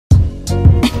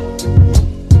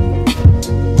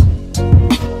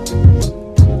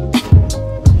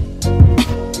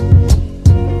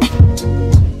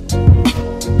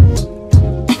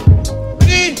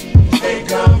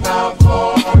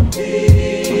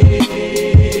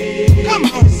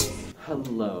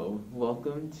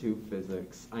to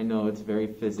physics. I know it's very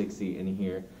physicsy in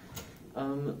here.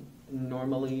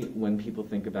 Normally, when people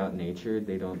think about nature,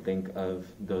 they don't think of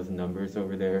those numbers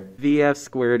over there. VF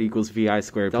squared equals VI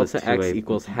squared plus delta x x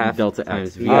equals half delta times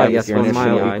x. VI. Yes, 1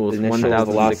 mile equals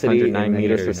 1,609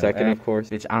 meters per second, of course.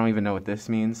 Bitch, I don't even know what this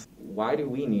means. Why do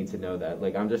we need to know that?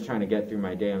 Like, I'm just trying to get through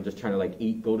my day. I'm just trying to, like,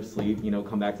 eat, go to sleep, you know,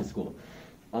 come back to school.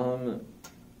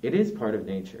 It is part of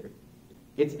nature.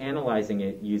 It's analyzing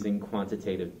it using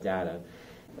quantitative data.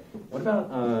 What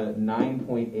about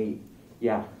 9.8?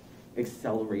 Yeah.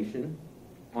 Acceleration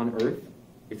on Earth.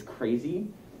 It's crazy.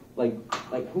 Like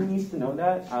who needs to know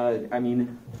that? I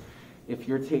mean, if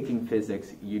you're taking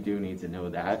physics, you do need to know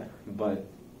that. But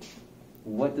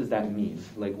what does that mean?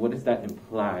 Like, what does that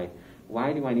imply?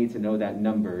 Why do I need to know that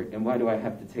number? And why do I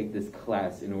have to take this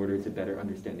class in order to better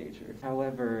understand nature?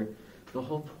 However, the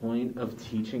whole point of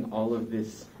teaching all of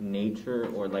this nature,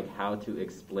 or like how to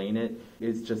explain it,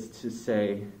 is just to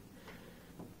say,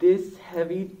 this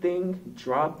heavy thing,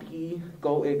 droppy,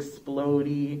 go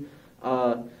explodey,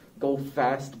 go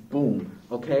fast, boom,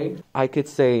 okay? I could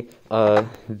say,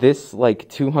 this like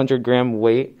 200 gram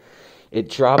weight, it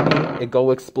droppy, it go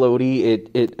explodey,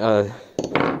 it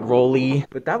rolly.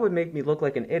 But that would make me look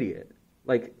like an idiot.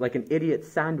 Like an idiot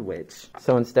sandwich.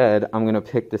 So instead, I'm gonna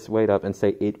pick this weight up and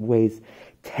say it weighs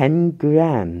 10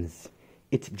 grams.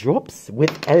 It drops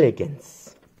with elegance.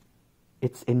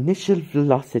 Its initial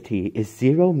velocity is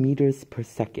 0 meters per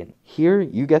second. Here,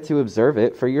 you get to observe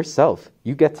it for yourself.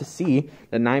 You get to see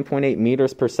the 9.8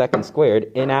 meters per second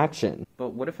squared in action.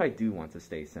 But what if I do want to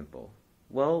stay simple?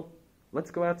 Well,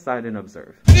 let's go outside and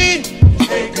observe.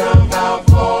 They come out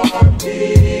for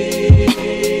me.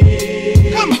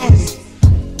 Come on.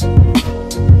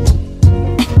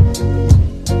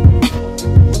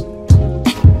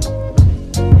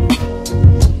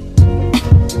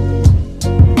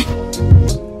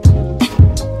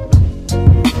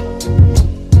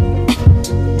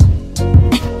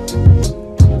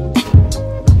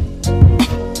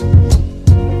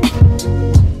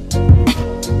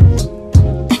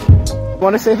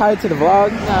 Want to say hi to the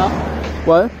vlog? No.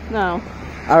 What? No.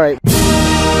 Alright.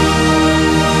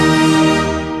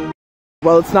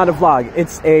 Well, it's not a vlog.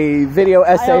 It's a video,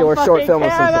 essay, or short film or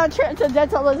something. I don't care about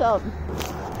transcendentalism.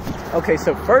 Okay,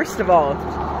 so first of all,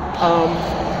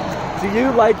 do you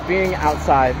like being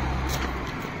outside?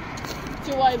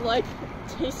 Do I like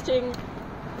tasting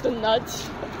the nuts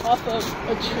off of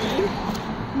a tree?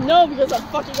 No, because I'm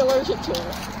fucking allergic to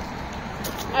it.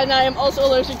 And I am also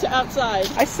allergic to outside.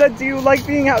 I said, do you like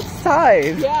being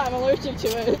outside? Yeah, I'm allergic to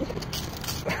it.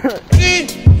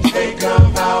 They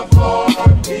come out for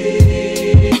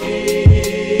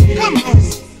me. Come on.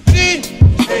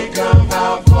 They come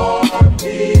out for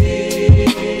me.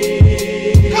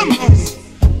 Come on.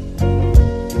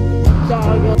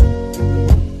 Dog.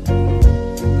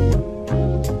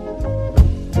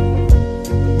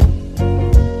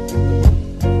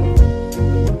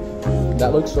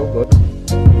 That looks so good.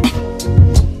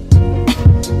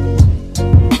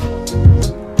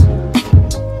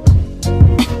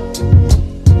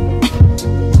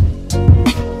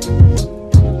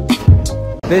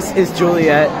 This is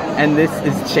Juliet, and this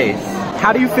is Chase.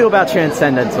 How do you feel about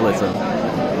transcendentalism?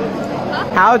 Huh?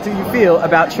 How do you feel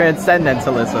about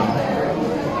transcendentalism?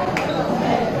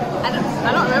 I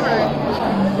don't remember.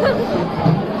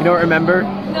 You don't remember?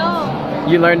 No.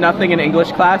 You learned nothing in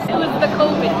English class? It was the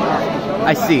COVID part.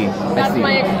 I see. That's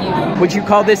my excuse. Would you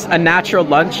call this a natural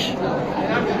lunch?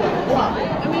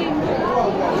 I mean,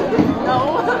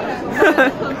 no.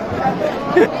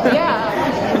 Yeah.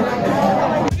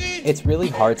 It's really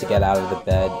hard to get out of the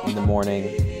bed in the morning.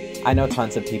 I know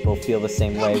tons of people feel the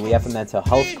same way. We have a mental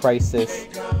health crisis,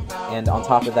 and on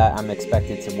top of that, I'm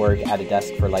expected to work at a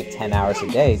desk for like 10 hours a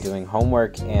day doing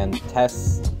homework and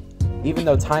tests. Even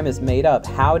though time is made up,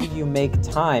 how do you make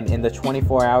time in the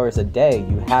 24 hours a day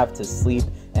you have to sleep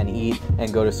and eat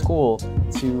and go to school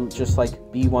to just like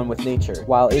be one with nature?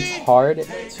 While it's hard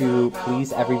to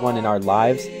please everyone in our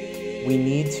lives, we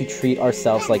need to treat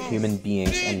ourselves like human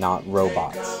beings and not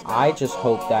robots. I just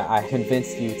hope that I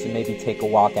convinced you to maybe take a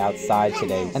walk outside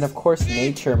today. And of course,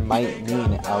 nature might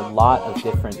mean a lot of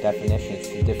different definitions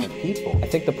to different people. I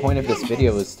think the point of this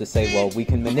video is to say, well, we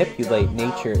can manipulate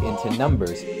nature into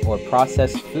numbers or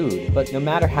processed food, but no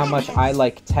matter how much I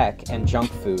like tech and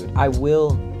junk food, I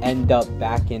will end up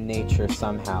back in nature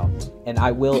somehow, and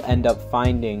I will end up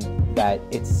finding that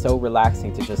it's so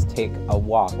relaxing to just take a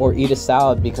walk or eat a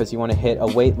salad because you want to hit a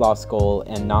weight loss goal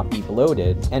and not be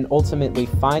bloated, and ultimately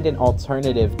find an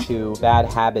alternative to bad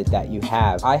habit that you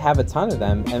have. I have a ton of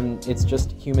them, and it's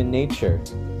just human nature.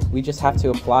 We just have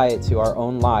to apply it to our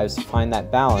own lives, find that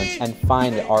balance, and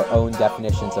find our own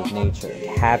definitions of nature.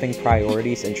 Having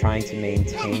priorities and trying to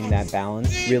maintain that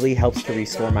balance really helps to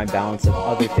restore my balance of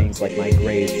other things like my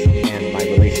grades and my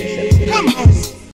relationships.